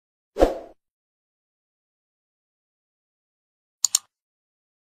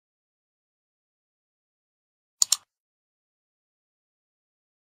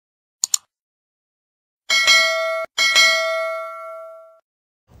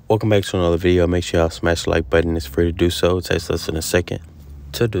Welcome back to another video. Make sure y'all smash the like button. It's free to do so. It takes less than a second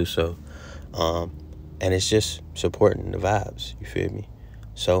to do so. And it's just supporting the vibes. You feel me?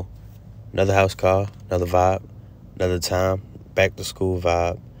 So, another house call, another vibe, another time, back to school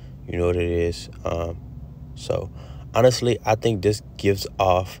vibe. You know what it is. So, honestly, I think this gives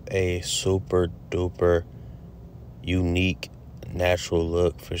off a super duper unique, natural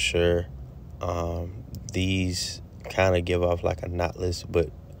look for sure. These kind of give off like a knotless but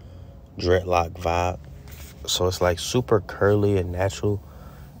dreadlock vibe. So it's like super curly and natural.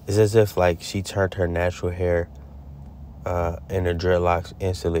 It's as if like she turned her natural hair into dreadlocks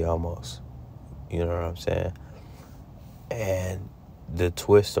instantly almost. You know what I'm saying? And the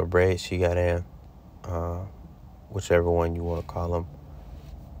twist or braid she got in, whichever one you want to call them,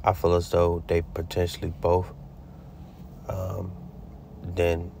 I feel as though they potentially both.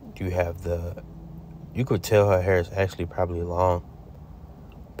 Then you have you could tell her hair is actually probably long.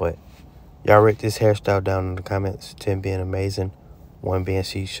 But y'all rate this hairstyle down in the comments. 10 being amazing, 1 being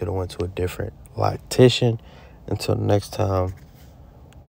she should have went to a different loctician. Until next time.